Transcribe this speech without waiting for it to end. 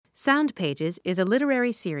Sound Pages is a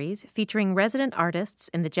literary series featuring resident artists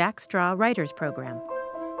in the Jack Straw Writers Program.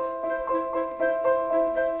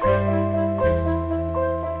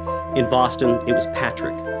 In Boston, it was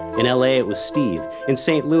Patrick. In LA, it was Steve. In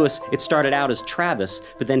St. Louis, it started out as Travis,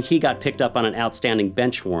 but then he got picked up on an outstanding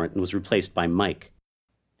bench warrant and was replaced by Mike.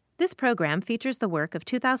 This program features the work of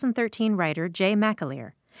 2013 writer Jay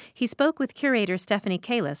McAleer. He spoke with curator Stephanie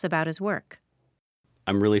Kalis about his work.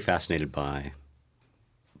 I'm really fascinated by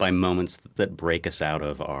moments that break us out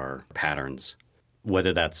of our patterns,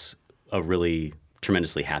 whether that's a really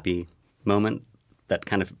tremendously happy moment that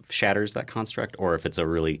kind of shatters that construct, or if it's a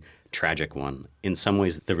really tragic one. In some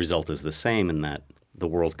ways, the result is the same in that the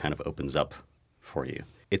world kind of opens up for you.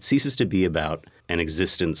 It ceases to be about an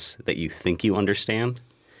existence that you think you understand,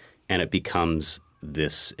 and it becomes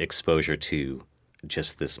this exposure to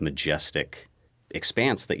just this majestic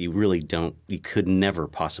expanse that you could never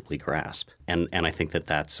possibly grasp. And I think that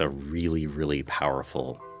that's a really, really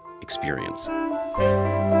powerful experience.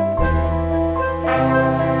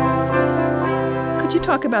 Could you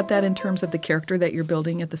talk about that in terms of the character that you're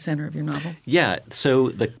building at the center of your novel? Yeah. So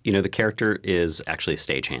the character is actually a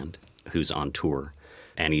stagehand who's on tour,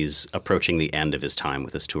 and he's approaching the end of his time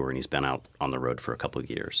with his tour, and he's been out on the road for a couple of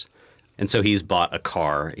years. And so he's bought a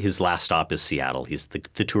car. His last stop is Seattle.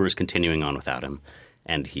 The tour is continuing on without him,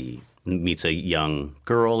 and he meets a young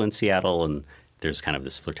girl in Seattle, and there's kind of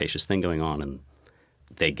this flirtatious thing going on, and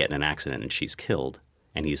they get in an accident, and she's killed,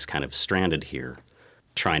 and he's kind of stranded here,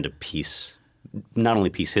 trying to not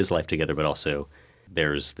only piece his life together, but also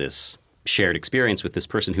there's this shared experience with this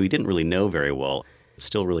person who he didn't really know very well. It's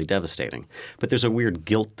still really devastating. But there's a weird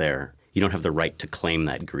guilt there. You don't have the right to claim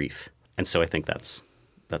that grief. And so I think that's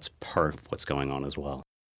part of what's going on as well.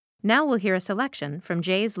 Now we'll hear a selection from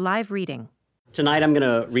Jay's live reading. Tonight I'm going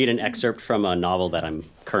to read an excerpt from a novel that I'm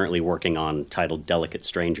currently working on titled Delicate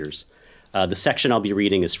Strangers. The section I'll be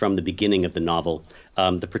reading is from the beginning of the novel.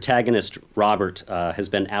 The protagonist, Robert, has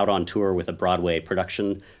been out on tour with a Broadway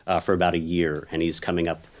production for about a year, and he's coming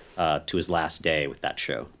up to his last day with that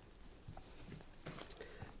show.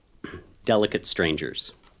 Delicate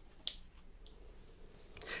Strangers.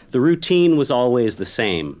 The routine was always the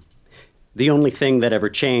same. The only thing that ever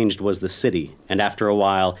changed was the city, and after a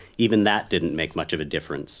while, even that didn't make much of a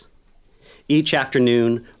difference. Each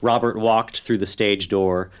afternoon, Robert walked through the stage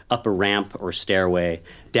door, up a ramp or stairway,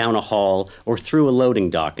 down a hall, or through a loading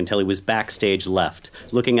dock until he was backstage left,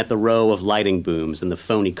 looking at the row of lighting booms and the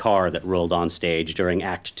phony car that rolled on stage during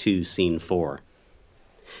Act 2, Scene 4.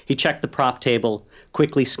 He checked the prop table,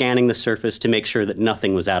 quickly scanning the surface to make sure that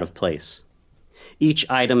nothing was out of place. Each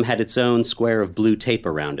item had its own square of blue tape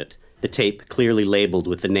around it, the tape clearly labeled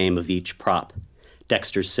with the name of each prop: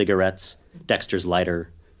 Dexter's cigarettes, Dexter's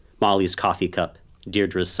lighter, Molly's coffee cup,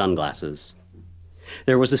 Deirdre's sunglasses.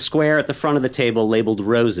 There was a square at the front of the table labeled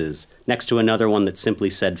roses, next to another one that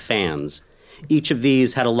simply said fans. Each of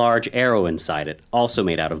these had a large arrow inside it, also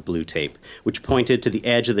made out of blue tape, which pointed to the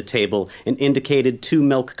edge of the table and indicated 2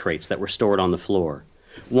 milk crates that were stored on the floor.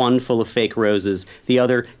 One full of fake roses, the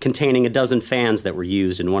other containing a dozen fans that were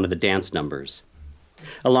used in one of the dance numbers.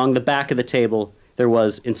 Along the back of the table, there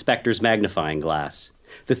was Inspector's magnifying glass,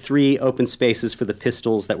 the 3 open spaces for the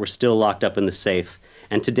pistols that were still locked up in the safe,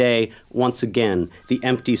 and today, once again, the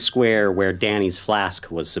empty square where Danny's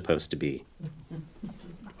flask was supposed to be.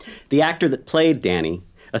 The actor that played Danny,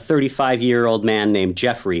 a 35-year-old man named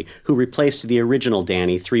Jeffrey, who replaced the original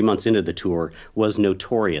Danny 3 months into the tour, was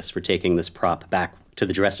notorious for taking this prop back to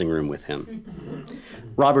the dressing room with him.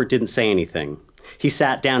 Robert didn't say anything. He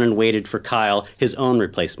sat down and waited for Kyle, his own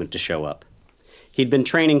replacement, to show up. He'd been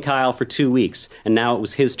training Kyle for 2 weeks, and now it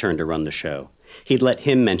was his turn to run the show. He'd let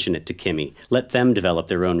him mention it to Kimmy, let them develop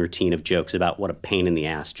their own routine of jokes about what a pain in the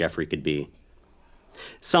ass Jeffrey could be.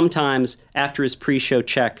 Sometimes, after his pre-show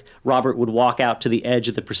check, Robert would walk out to the edge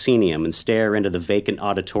of the proscenium and stare into the vacant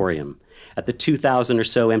auditorium, at the 2,000 or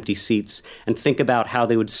so empty seats, and think about how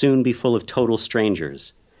they would soon be full of total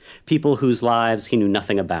strangers, people whose lives he knew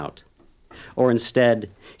nothing about. Or instead,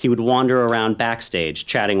 he would wander around backstage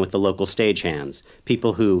chatting with the local stagehands,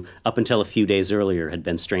 people who, up until a few days earlier, had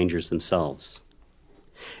been strangers themselves.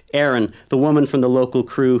 Erin, the woman from the local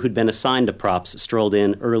crew who'd been assigned to props, strolled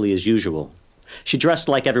in early as usual. She dressed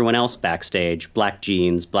like everyone else backstage, black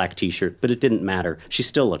jeans, black t-shirt, but it didn't matter. She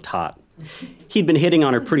still looked hot. He'd been hitting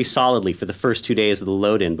on her pretty solidly for the first 2 days of the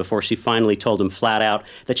load-in before she finally told him flat out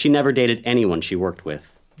that she never dated anyone she worked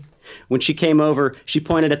with. When she came over, she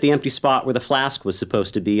pointed at the empty spot where the flask was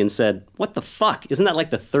supposed to be and said, "What the fuck? Isn't that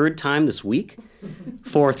like the 3rd time this week?"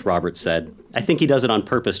 "4th, Robert said. "I think he does it on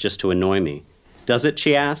purpose just to annoy me." "Does it?"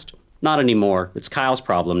 she asked. "Not anymore. It's Kyle's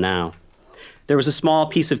problem now." There was a small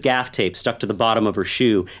piece of gaff tape stuck to the bottom of her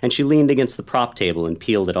shoe, and she leaned against the prop table and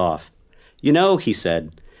peeled it off. "You know," he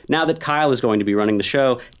said, "now that Kyle is going to be running the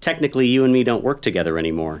show, technically you and me don't work together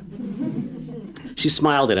anymore." She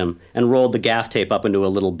smiled at him and rolled the gaff tape up into a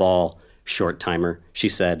little ball. "Short timer," she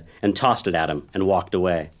said, and tossed it at him and walked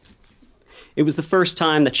away. It was the first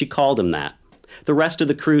time that she called him that. The rest of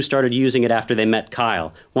the crew started using it after they met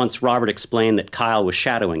Kyle, once Robert explained that Kyle was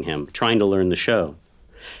shadowing him, trying to learn the show.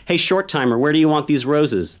 "Hey, short timer, where do you want these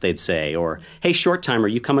roses?" they'd say, or, "Hey, short timer,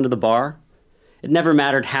 you coming to the bar?" It never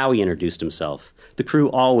mattered how he introduced himself. The crew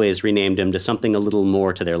always renamed him to something a little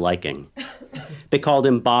more to their liking. They called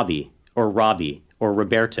him Bobby, or Robbie, or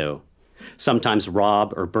Roberto, sometimes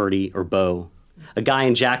Rob, or Bertie, or Bo. A guy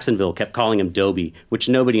in Jacksonville kept calling him Dobie, which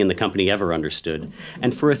nobody in the company ever understood.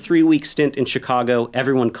 And for a 3-week stint in Chicago,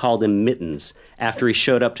 everyone called him Mittens, after he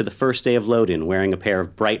showed up to the first day of load-in wearing a pair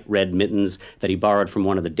of bright red mittens that he borrowed from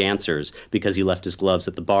one of the dancers because he left his gloves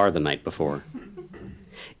at the bar the night before.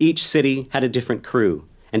 Each city had a different crew,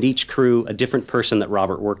 and each crew a different person that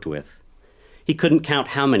Robert worked with. He couldn't count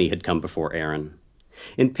how many had come before Aaron.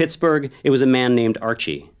 In Pittsburgh, it was a man named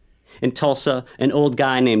Archie. In Tulsa, an old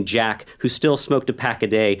guy named Jack, who still smoked a pack a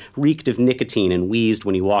day, reeked of nicotine and wheezed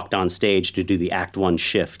when he walked on stage to do the Act 1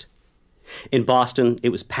 shift. In Boston, it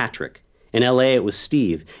was Patrick. In L.A., it was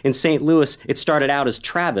Steve. In St. Louis, it started out as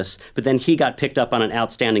Travis, but then he got picked up on an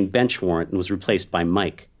outstanding bench warrant and was replaced by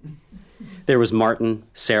Mike. There was Martin,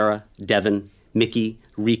 Sarah, Devin, Mickey,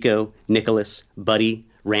 Rico, Nicholas, Buddy,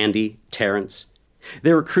 Randy, Terrence.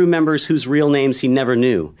 There were crew members whose real names he never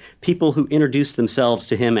knew, people who introduced themselves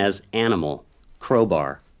to him as Animal,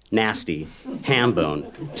 Crowbar, Nasty,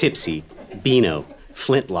 Hambone, Tipsy, Beano,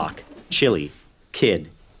 Flintlock, Chili, Kid.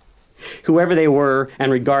 Whoever they were,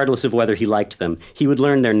 and regardless of whether he liked them, he would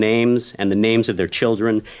learn their names and the names of their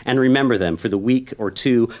children and remember them for the week or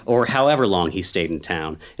two or however long he stayed in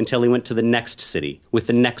town until he went to the next city with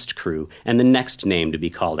the next crew and the next name to be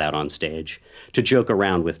called out on stage, to joke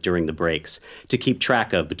around with during the breaks, to keep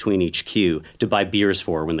track of between each cue, to buy beers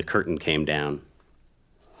for when the curtain came down.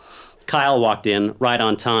 Kyle walked in right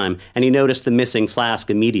on time, and he noticed the missing flask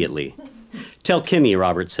immediately. "Tell Kimmy,"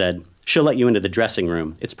 Robert said. "She'll let you into the dressing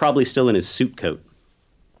room. It's probably still in his suit coat."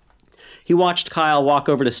 He watched Kyle walk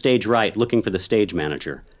over to stage right, looking for the stage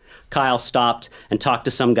manager. Kyle stopped and talked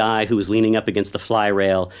to some guy who was leaning up against the fly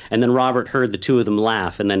rail, and then Robert heard the two of them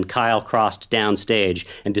laugh, and then Kyle crossed downstage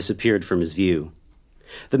and disappeared from his view.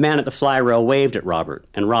 The man at the fly rail waved at Robert,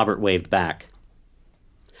 and Robert waved back.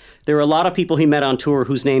 There were a lot of people he met on tour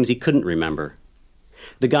whose names he couldn't remember.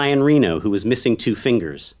 The guy in Reno who was missing 2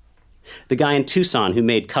 fingers. The guy in Tucson who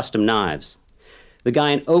made custom knives. The guy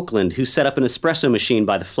in Oakland who set up an espresso machine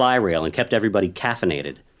by the fly rail and kept everybody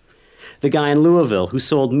caffeinated. The guy in Louisville who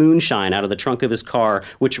sold moonshine out of the trunk of his car,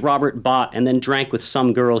 which Robert bought and then drank with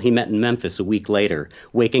some girl he met in Memphis a week later,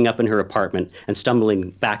 waking up in her apartment and stumbling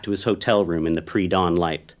back to his hotel room in the pre-dawn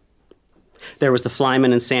light. There was the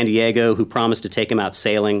flyman in San Diego who promised to take him out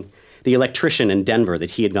sailing, the electrician in Denver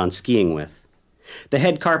that he had gone skiing with. The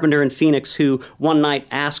head carpenter in Phoenix who, one night,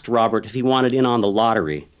 asked Robert if he wanted in on the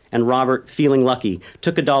lottery, and Robert, feeling lucky,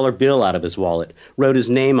 took a $1 bill out of his wallet, wrote his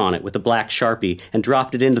name on it with a black Sharpie, and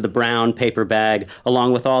dropped it into the brown paper bag,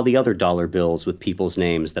 along with all the other $1 bills with people's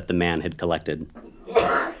names that the man had collected.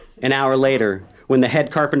 An hour later, when the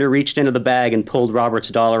head carpenter reached into the bag and pulled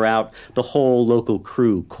Robert's $1 out, the whole local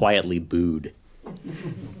crew quietly booed.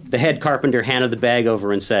 The head carpenter handed the bag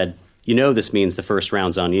over and said, "You know this means the first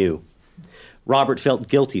round's on you." Robert felt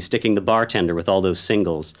guilty sticking the bartender with all those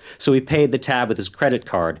singles, so he paid the tab with his credit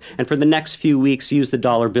card, and for the next few weeks used the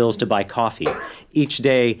 $1 bills to buy coffee. Each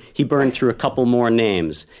day, he burned through a couple more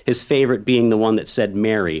names, his favorite being the one that said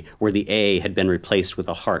Mary, where the A had been replaced with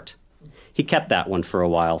a heart. He kept that one for a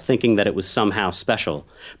while, thinking that it was somehow special,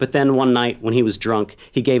 but then one night, when he was drunk,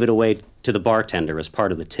 he gave it away to the bartender as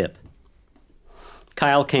part of the tip.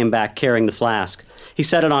 Kyle came back carrying the flask. He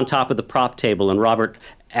set it on top of the prop table, and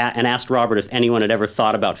asked Robert if anyone had ever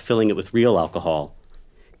thought about filling it with real alcohol.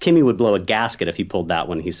 Kimmy would blow a gasket if he pulled that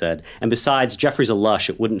one, he said, and besides, Jeffrey's a lush,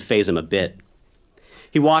 it wouldn't faze him a bit.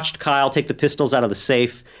 He watched Kyle take the pistols out of the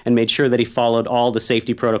safe and made sure that he followed all the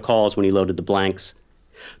safety protocols when he loaded the blanks.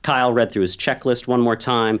 Kyle read through his checklist one more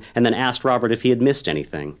time and then asked Robert if he had missed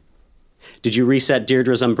anything. "Did you reset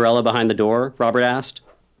Deirdre's umbrella behind the door?" Robert asked.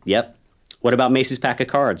 "Yep." "What about Macy's pack of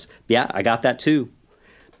cards?" "Yeah, I got that too."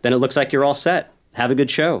 "Then it looks like you're all set. Have a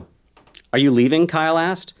good show." "Are you leaving?" Kyle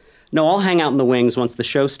asked. "No, I'll hang out in the wings once the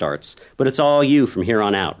show starts, but it's all you from here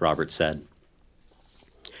on out," Robert said.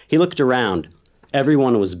 He looked around.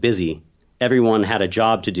 Everyone was busy. Everyone had a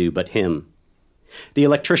job to do but him. The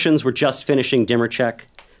electricians were just finishing dimmer check.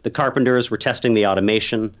 The carpenters were testing the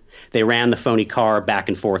automation. They ran the phony car back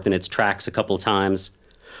and forth in its tracks a couple of times.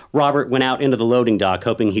 Robert went out into the loading dock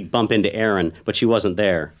hoping he'd bump into Erin, but she wasn't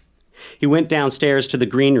there. He went downstairs to the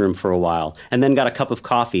green room for a while and then got a cup of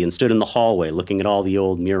coffee and stood in the hallway looking at all the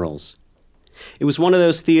old murals. It was one of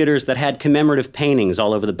those theaters that had commemorative paintings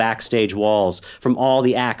all over the backstage walls from all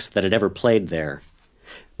the acts that had ever played there.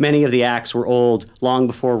 Many of the acts were old long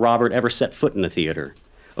before Robert ever set foot in a theater.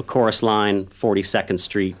 A Chorus Line, 42nd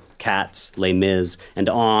Street, Cats, Les Mis, and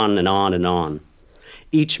on and on and on.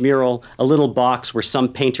 Each mural, a little box where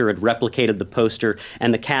some painter had replicated the poster,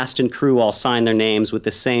 and the cast and crew all signed their names with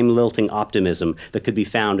the same lilting optimism that could be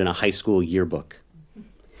found in a high school yearbook.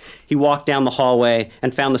 He walked down the hallway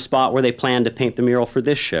and found the spot where they planned to paint the mural for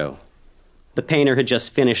this show. The painter had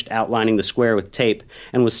just finished outlining the square with tape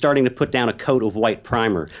and was starting to put down a coat of white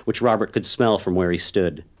primer, which Robert could smell from where he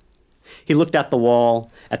stood. He looked at the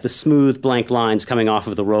wall, at the smooth blank lines coming off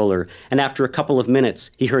of the roller, and after a couple of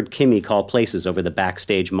minutes, he heard Kimmy call places over the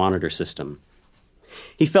backstage monitor system.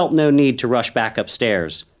 He felt no need to rush back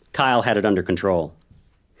upstairs. Kyle had it under control.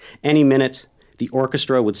 Any minute, the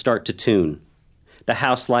orchestra would start to tune. The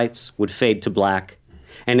house lights would fade to black,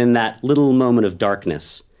 and in that little moment of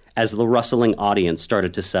darkness, as the rustling audience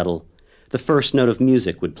started to settle, the first note of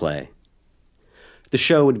music would play. The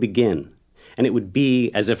show would begin, and it would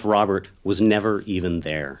be as if Robert was never even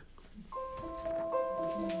there.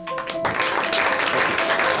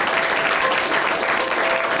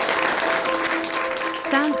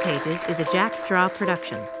 Sound Pages is a Jack Straw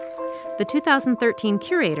production. The 2013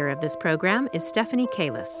 curator of this program is Stephanie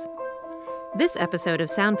Kalis. This episode of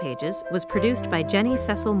Sound Pages was produced by Jenny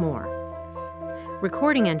Cecil Moore.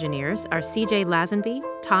 Recording engineers are CJ Lazenby,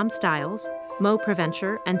 Tom Stiles, Mo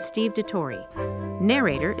Preventure, and Steve DeTore.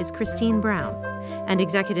 Narrator is Christine Brown, and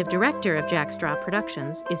executive director of Jack Straw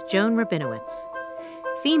Productions is Joan Rabinowitz.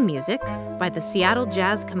 Theme music by the Seattle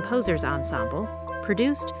Jazz Composers Ensemble,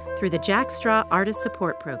 produced through the Jack Straw Artist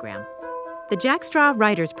Support Program. The Jack Straw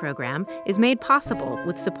Writers Program is made possible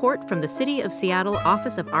with support from the City of Seattle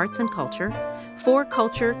Office of Arts and Culture, For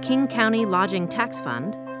Culture King County Lodging Tax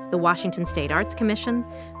Fund, the Washington State Arts Commission,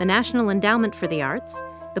 the National Endowment for the Arts,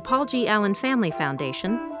 the Paul G. Allen Family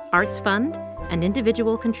Foundation, Arts Fund, and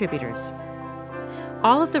individual contributors.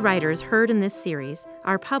 All of the writers heard in this series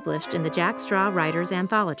are published in the Jack Straw Writers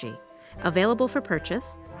Anthology, available for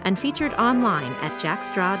purchase and featured online at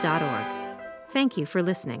jackstraw.org. Thank you for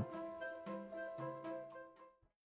listening.